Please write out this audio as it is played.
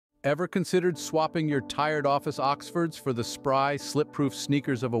Ever considered swapping your tired office Oxfords for the spry, slip-proof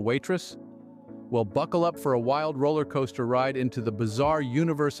sneakers of a waitress? Well, buckle up for a wild roller coaster ride into the bizarre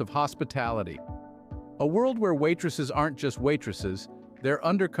universe of hospitality. A world where waitresses aren't just waitresses, they're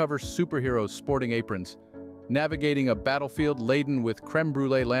undercover superheroes sporting aprons, navigating a battlefield laden with creme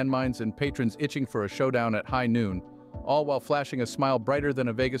brulee landmines and patrons itching for a showdown at high noon, all while flashing a smile brighter than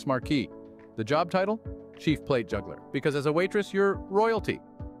a Vegas marquee. The job title? Chief Plate Juggler, because as a waitress, you're royalty.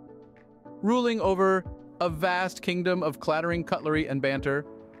 Ruling over a vast kingdom of clattering cutlery and banter,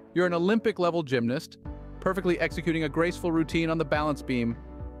 you're an Olympic-level gymnast, perfectly executing a graceful routine on the balance beam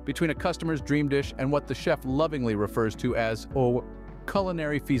between a customer's dream dish and what the chef lovingly refers to as,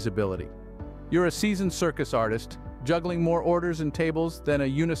 culinary feasibility. You're a seasoned circus artist, juggling more orders and tables than a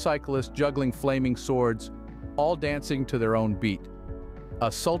unicyclist juggling flaming swords, all dancing to their own beat.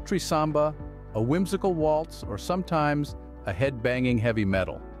 A sultry samba, a whimsical waltz, or sometimes a head-banging heavy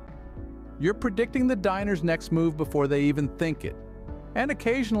metal. You're predicting the diner's next move before they even think it. And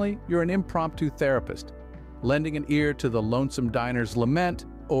occasionally, you're an impromptu therapist, lending an ear to the lonesome diner's lament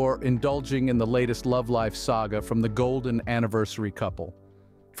or indulging in the latest love life saga from the golden anniversary couple.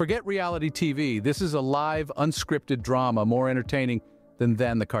 Forget reality TV, this is a live, unscripted drama more entertaining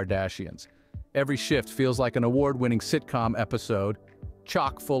than the Kardashians. Every shift feels like an award-winning sitcom episode,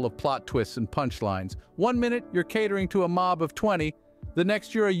 chock full of plot twists and punchlines. One minute, you're catering to a mob of 20, the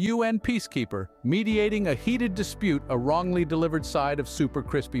next you're a UN peacekeeper, mediating a heated dispute a wrongly delivered side of super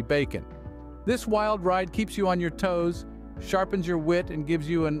crispy bacon. This wild ride keeps you on your toes, sharpens your wit, and gives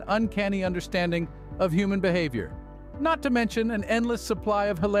you an uncanny understanding of human behavior. Not to mention an endless supply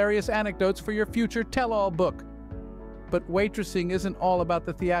of hilarious anecdotes for your future tell-all book. But waitressing isn't all about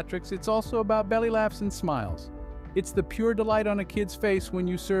the theatrics, it's also about belly laughs and smiles. It's the pure delight on a kid's face when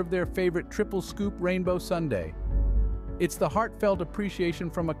you serve their favorite triple scoop rainbow sundae. It's the heartfelt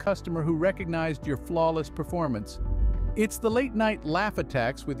appreciation from a customer who recognized your flawless performance. It's the late-night laugh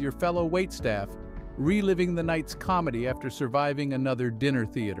attacks with your fellow waitstaff, reliving the night's comedy after surviving another dinner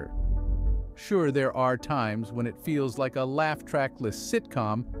theater. Sure, there are times when it feels like a laugh-trackless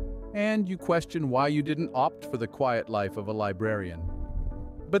sitcom, and you question why you didn't opt for the quiet life of a librarian.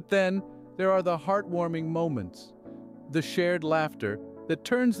 But then, there are the heartwarming moments, the shared laughter that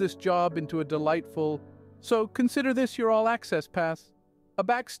turns this job into a delightful, so consider this your all-access pass, a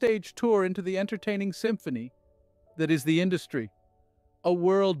backstage tour into the entertaining symphony that is the industry. A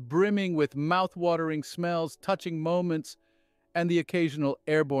world brimming with mouth-watering smells, touching moments, and the occasional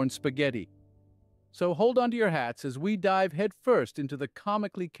airborne spaghetti. So hold on to your hats as we dive headfirst into the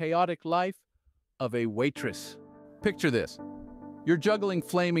comically chaotic life of a waitress. Picture this. You're juggling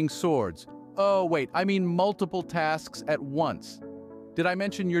flaming swords. Oh, wait, I mean multiple tasks at once. Did I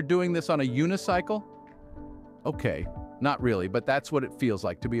mention you're doing this on a unicycle? Okay, not really, but that's what it feels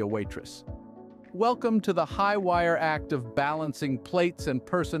like to be a waitress. Welcome to the high-wire act of balancing plates and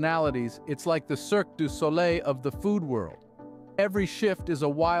personalities. It's like the Cirque du Soleil of the food world. Every shift is a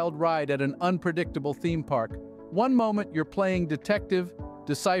wild ride at an unpredictable theme park. One moment you're playing detective,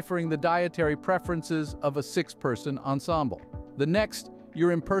 deciphering the dietary preferences of a six-person ensemble. The next,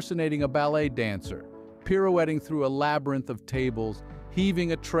 you're impersonating a ballet dancer, pirouetting through a labyrinth of tables,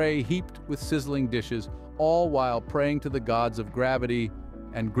 heaving a tray heaped with sizzling dishes, all while praying to the gods of gravity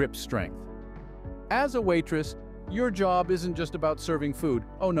and grip strength. As a waitress, your job isn't just about serving food.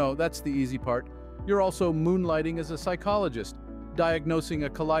 Oh no, that's the easy part. You're also moonlighting as a psychologist, diagnosing a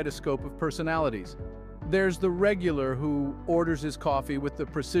kaleidoscope of personalities. There's the regular who orders his coffee with the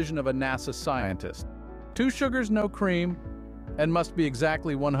precision of a NASA scientist. 2 sugars, no cream, and must be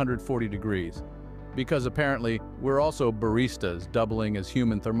exactly 140 degrees. Because apparently, we're also baristas, doubling as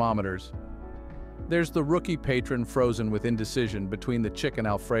human thermometers. There's the rookie patron frozen with indecision between the chicken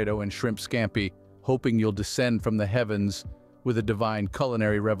Alfredo and shrimp scampi, hoping you'll descend from the heavens with a divine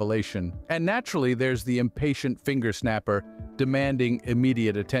culinary revelation. And naturally, there's the impatient finger snapper demanding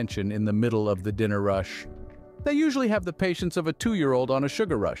immediate attention in the middle of the dinner rush. They usually have the patience of a 2-year-old on a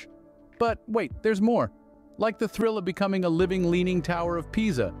sugar rush. But wait, there's more. Like the thrill of becoming a living, leaning Tower of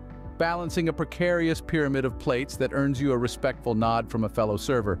Pisa, balancing a precarious pyramid of plates that earns you a respectful nod from a fellow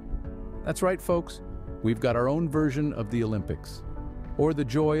server. That's right, folks. We've got our own version of the Olympics. Or the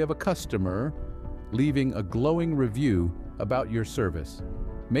joy of a customer leaving a glowing review about your service,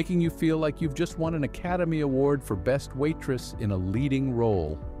 making you feel like you've just won an Academy Award for Best Waitress in a leading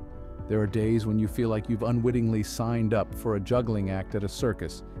role. There are days when you feel like you've unwittingly signed up for a juggling act at a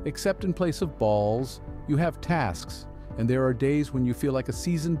circus, except in place of balls, you have tasks. And there are days when you feel like a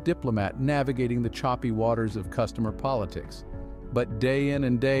seasoned diplomat navigating the choppy waters of customer politics. But day in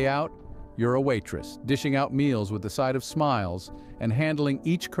and day out, You're a waitress, dishing out meals with a side of smiles and handling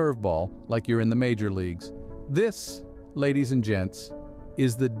each curveball like you're in the major leagues. This, ladies and gents,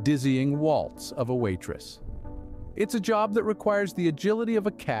 is the dizzying waltz of a waitress. It's a job that requires the agility of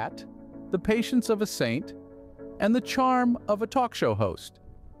a cat, the patience of a saint, and the charm of a talk show host.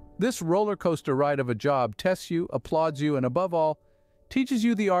 This roller coaster ride of a job tests you, applauds you, and above all, teaches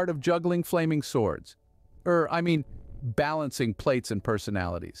you the art of juggling flaming swords. Balancing plates and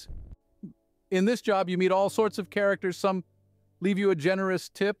personalities. In this job, you meet all sorts of characters. Some leave you a generous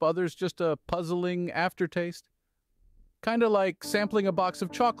tip, others just a puzzling aftertaste. Kind of like sampling a box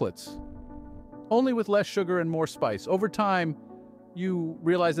of chocolates, only with less sugar and more spice. Over time, you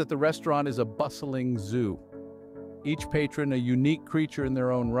realize that the restaurant is a bustling zoo. Each patron a unique creature in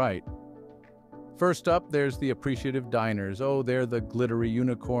their own right. First up, there's the appreciative diners. Oh, they're the glittery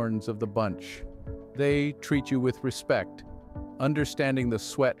unicorns of the bunch. They treat you with respect, understanding the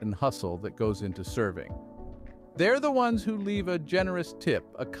sweat and hustle that goes into serving. They're the ones who leave a generous tip,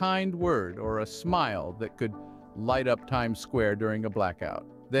 a kind word, or a smile that could light up Times Square during a blackout.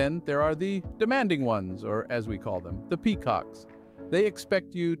 Then there are the demanding ones, or as we call them, the peacocks. They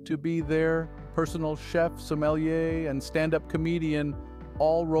expect you to be their personal chef, sommelier, and stand-up comedian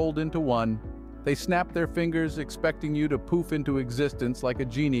all rolled into one. They snap their fingers expecting you to poof into existence like a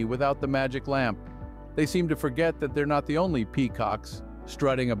genie without the magic lamp. They seem to forget that they're not the only peacocks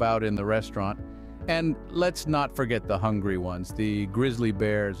strutting about in the restaurant. And let's not forget the hungry ones, the grizzly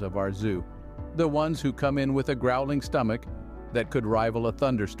bears of our zoo. The ones who come in with a growling stomach that could rival a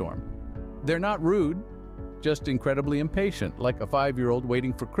thunderstorm. They're not rude, just incredibly impatient, like a 5-year-old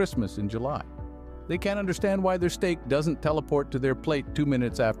waiting for Christmas in July. They can't understand why their steak doesn't teleport to their plate 2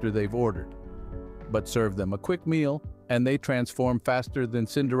 minutes after they've ordered. But serve them a quick meal, and they transform faster than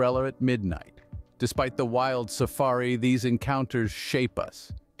Cinderella at midnight. Despite the wild safari, these encounters shape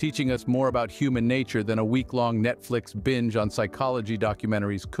us, teaching us more about human nature than a week-long Netflix binge on psychology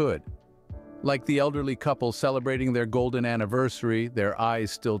documentaries could. Like the elderly couple celebrating their golden anniversary, their eyes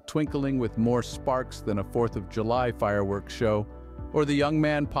still twinkling with more sparks than a 4th of July fireworks show, or the young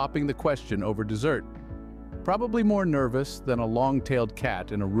man popping the question over dessert, probably more nervous than a long-tailed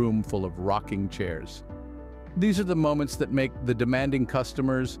cat in a room full of rocking chairs. These are the moments that make the demanding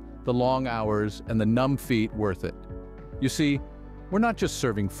customers, the long hours, and the numb feet worth it. You see, we're not just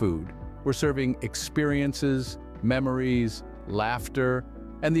serving food, we're serving experiences, memories, laughter,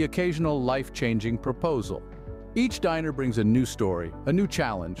 and the occasional life-changing proposal. Each diner brings a new story, a new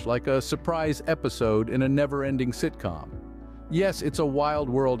challenge, like a surprise episode in a never-ending sitcom. Yes, it's a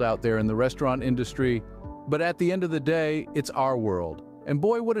wild world out there in the restaurant industry, but at the end of the day, it's our world. And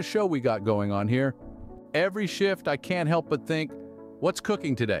boy, what a show we got going on here. Every shift, I can't help but think, what's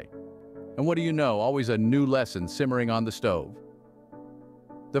cooking today? And what do you know, always a new lesson simmering on the stove.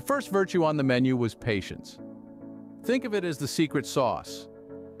 The first virtue on the menu was patience. Think of it as the secret sauce,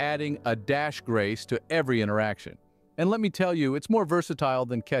 adding a dash grace to every interaction. And let me tell you, it's more versatile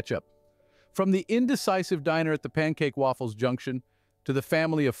than ketchup. From the indecisive diner at the Pancake Waffles Junction to the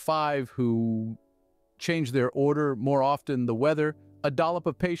family of 5 who change their order more often the weather, a dollop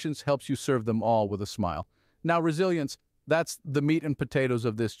of patience helps you serve them all with a smile. Now, resilience, that's the meat and potatoes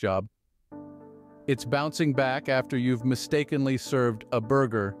of this job. It's bouncing back after you've mistakenly served a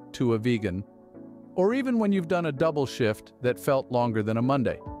burger to a vegan, or even when you've done a double shift that felt longer than a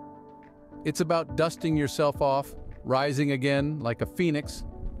Monday. It's about dusting yourself off, rising again like a phoenix,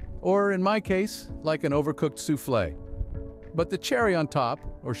 or in my case, like an overcooked souffle. But the cherry on top,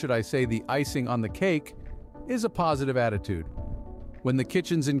 or should I say the icing on the cake, is a positive attitude. When the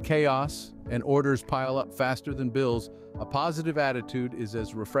kitchen's in chaos and orders pile up faster than bills, a positive attitude is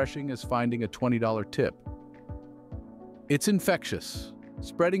as refreshing as finding a $20 tip. It's infectious,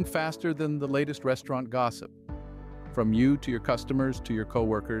 spreading faster than the latest restaurant gossip. From you to your customers to your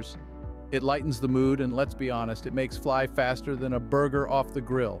coworkers, it lightens the mood, and let's be honest, it makes fly faster than a burger off the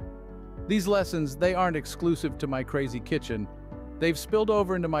grill. These lessons, they aren't exclusive to my crazy kitchen. They've spilled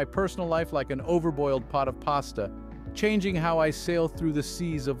over into my personal life like an overboiled pot of pasta, changing how I sail through the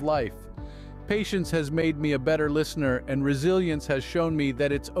seas of life. Patience has made me a better listener, and resilience has shown me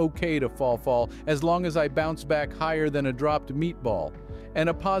that it's okay to fall as long as I bounce back higher than a dropped meatball. And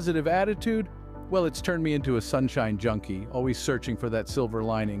a positive attitude? Well, it's turned me into a sunshine junkie, always searching for that silver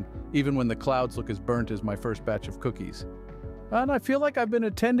lining, even when the clouds look as burnt as my first batch of cookies. And I feel like I've been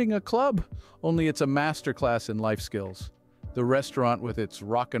attending a club, only it's a masterclass in life skills. The restaurant, with its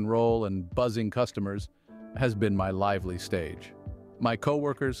rock and roll and buzzing customers, has been my lively stage. My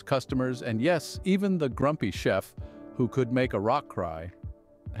coworkers, customers, and yes, even the grumpy chef, who could make a rock cry,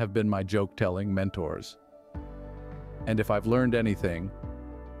 have been my joke-telling mentors. And if I've learned anything,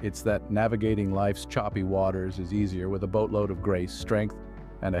 It's that navigating life's choppy waters is easier with a boatload of grace, strength,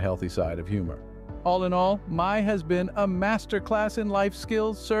 and a healthy side of humor. All in all, Mai has been a masterclass in life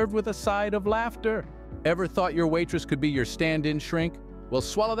skills served with a side of laughter. Ever thought your waitress could be your stand-in shrink? Well,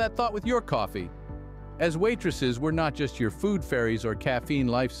 swallow that thought with your coffee. As waitresses, we're not just your food fairies or caffeine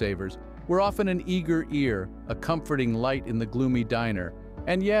lifesavers. We're often an eager ear, a comforting light in the gloomy diner,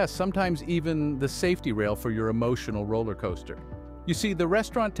 and yes, sometimes even the safety rail for your emotional roller coaster. You see, the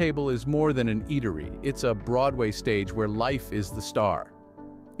restaurant table is more than an eatery. It's a Broadway stage where life is the star.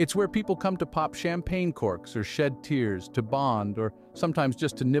 It's where people come to pop champagne corks or shed tears, to bond, or sometimes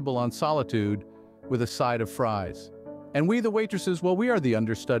just to nibble on solitude with a side of fries. And we, the waitresses, well, we are the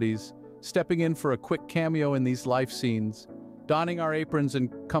understudies, stepping in for a quick cameo in these life scenes. Donning our aprons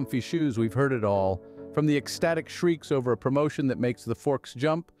and comfy shoes, we've heard it all, from the ecstatic shrieks over a promotion that makes the forks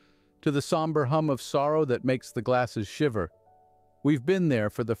jump, to the somber hum of sorrow that makes the glasses shiver. We've been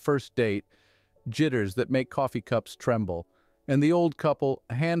there for the first date, jitters that make coffee cups tremble, and the old couple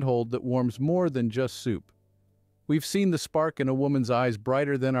handhold that warms more than just soup. We've seen the spark in a woman's eyes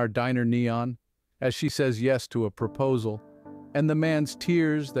brighter than our diner neon, as she says yes to a proposal, and the man's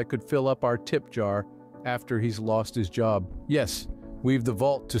tears that could fill up our tip jar after he's lost his job. Yes, we've the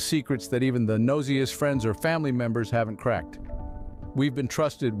vault to secrets that even the nosiest friends or family members haven't cracked. We've been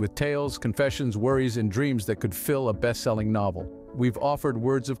trusted with tales, confessions, worries, and dreams that could fill a best-selling novel. We've offered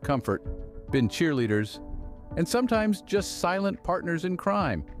words of comfort, been cheerleaders, and sometimes just silent partners in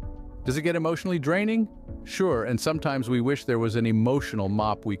crime. Does it get emotionally draining? Sure, and sometimes we wish there was an emotional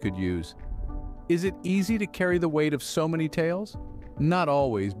mop we could use. Is it easy to carry the weight of so many tales? Not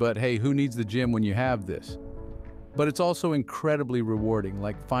always, but hey, who needs the gym when you have this? But it's also incredibly rewarding,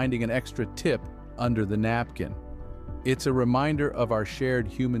 like finding an extra tip under the napkin. It's a reminder of our shared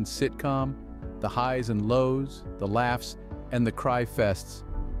human sitcom, the highs and lows, the laughs, and the cry fests.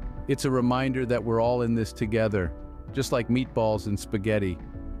 It's a reminder that we're all in this together, just like meatballs and spaghetti.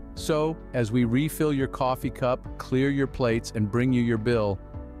 So, as we refill your coffee cup, clear your plates, and bring you your bill,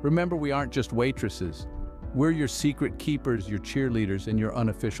 remember we aren't just waitresses. We're your secret keepers, your cheerleaders, and your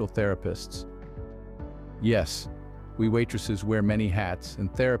unofficial therapists. Yes, we waitresses wear many hats,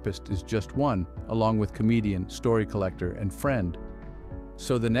 and therapist is just one, along with comedian, story collector, and friend.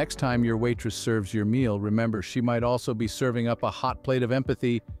 So the next time your waitress serves your meal, remember she might also be serving up a hot plate of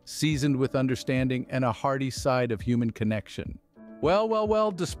empathy, seasoned with understanding, and a hearty side of human connection.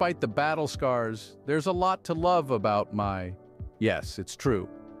 Well, despite the battle scars, there's a lot to love about Mai. Yes, it's true.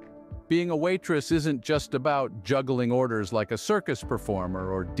 Being a waitress isn't just about juggling orders like a circus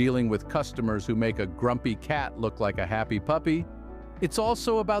performer or dealing with customers who make a grumpy cat look like a happy puppy. It's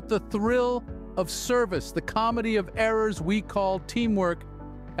also about the thrill of service, the comedy of errors we call teamwork,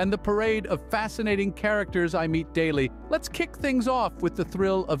 and the parade of fascinating characters I meet daily. Let's kick things off with the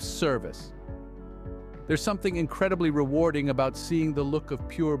thrill of service. There's something incredibly rewarding about seeing the look of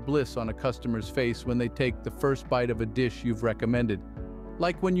pure bliss on a customer's face when they take the first bite of a dish you've recommended.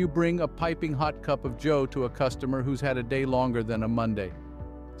 Like when you bring a piping hot cup of joe to a customer who's had a day longer than a Monday.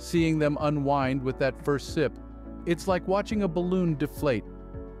 Seeing them unwind with that first sip, it's like watching a balloon deflate,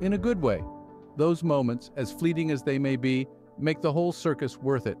 in a good way. Those moments, as fleeting as they may be, make the whole circus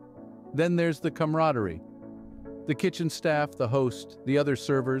worth it. Then there's the camaraderie. The kitchen staff, the host, the other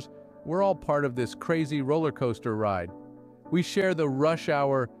servers, we're all part of this crazy roller coaster ride. We share the rush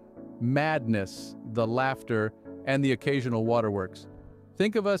hour madness, the laughter, and the occasional waterworks.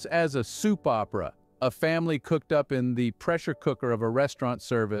 Think of us as a soap opera, a family cooked up in the pressure cooker of a restaurant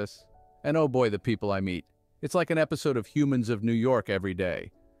service. And oh boy, the people I meet. It's like an episode of Humans of New York every day.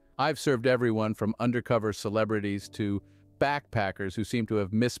 I've served everyone from undercover celebrities to backpackers who seem to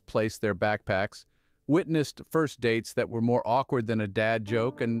have misplaced their backpacks, witnessed first dates that were more awkward than a dad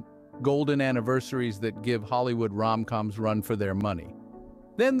joke, and golden anniversaries that give Hollywood rom-coms run for their money.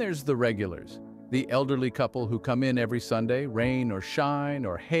 Then there's the regulars, the elderly couple who come in every Sunday, rain or shine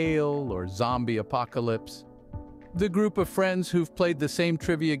or hail or zombie apocalypse. The group of friends who've played the same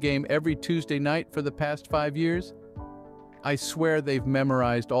trivia game every Tuesday night for the past 5 years. I swear they've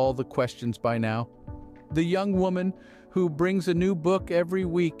memorized all the questions by now. The young woman who brings a new book every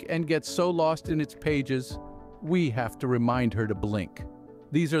week and gets so lost in its pages, we have to remind her to blink.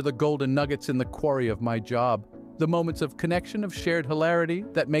 These are the golden nuggets in the quarry of my job, the moments of connection, of shared hilarity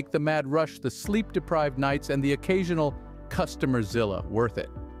that make the mad rush, the sleep-deprived nights, and the occasional customer-zilla worth it.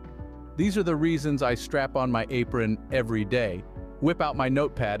 These are the reasons I strap on my apron every day, whip out my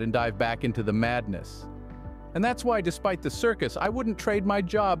notepad, and dive back into the madness. And that's why, despite the circus, I wouldn't trade my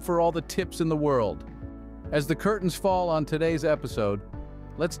job for all the tips in the world. As the curtains fall on today's episode,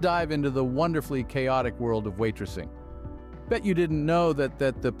 let's dive into the wonderfully chaotic world of waitressing. Bet you didn't know that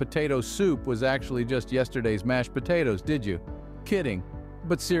the potato soup was actually just yesterday's mashed potatoes, did you? Kidding.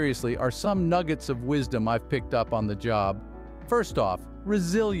 But seriously, are some nuggets of wisdom I've picked up on the job. First off,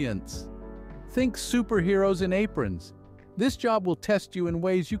 resilience. Think superheroes in aprons. This job will test you in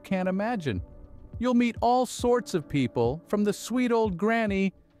ways you can't imagine. You'll meet all sorts of people, from the sweet old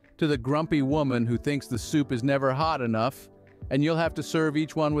granny to the grumpy woman who thinks the soup is never hot enough, and you'll have to serve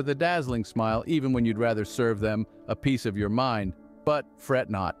each one with a dazzling smile, even when you'd rather serve them a piece of your mind. But fret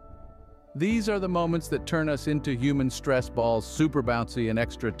not. These are the moments that turn us into human stress balls, super bouncy and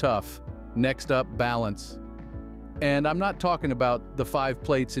extra tough. Next up, balance. And I'm not talking about the 5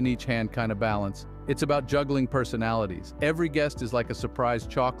 plates in each hand kind of balance. It's about juggling personalities. Every guest is like a surprise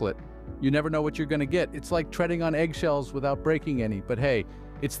chocolate. You never know what you're gonna get. It's like treading on eggshells without breaking any. But hey,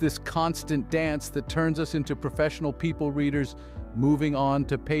 it's this constant dance that turns us into professional people readers, moving on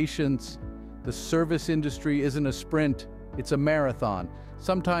to patience. The service industry isn't a sprint, it's a marathon.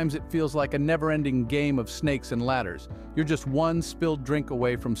 Sometimes it feels like a never-ending game of snakes and ladders. You're just one spilled drink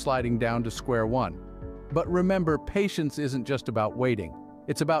away from sliding down to square one. But remember, patience isn't just about waiting.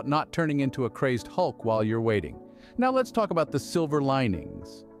 It's about not turning into a crazed Hulk while you're waiting. Now let's talk about the silver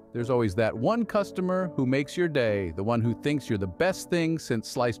linings. There's always that one customer who makes your day, the one who thinks you're the best thing since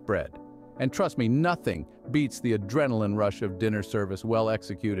sliced bread. And trust me, nothing beats the adrenaline rush of dinner service well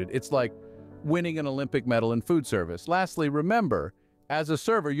executed. It's like winning an Olympic medal in food service. Lastly, remember, as a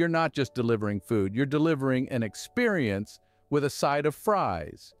server, you're not just delivering food, you're delivering an experience with a side of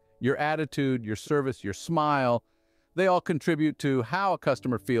fries. Your attitude, your service, your smile, they all contribute to how a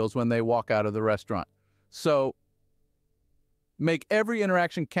customer feels when they walk out of the restaurant. So, make every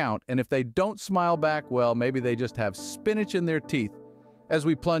interaction count, and if they don't smile back, well, maybe they just have spinach in their teeth. As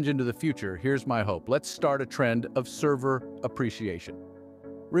we plunge into the future, here's my hope. Let's start a trend of server appreciation.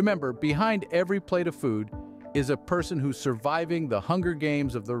 Remember, behind every plate of food is a person who's surviving the Hunger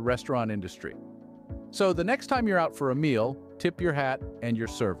Games of the restaurant industry. So the next time you're out for a meal, tip your hat and your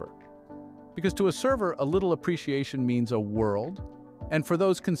server. Because to a server, a little appreciation means a world. And for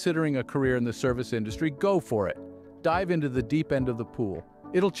those considering a career in the service industry, go for it. Dive into the deep end of the pool.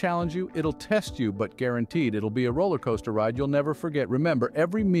 It'll challenge you, it'll test you, but guaranteed it'll be a roller coaster ride you'll never forget. Remember,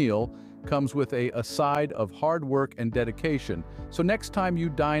 every meal comes with a side of hard work and dedication. So next time you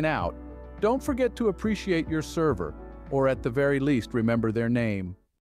dine out, don't forget to appreciate your server, or at the very least, remember their name.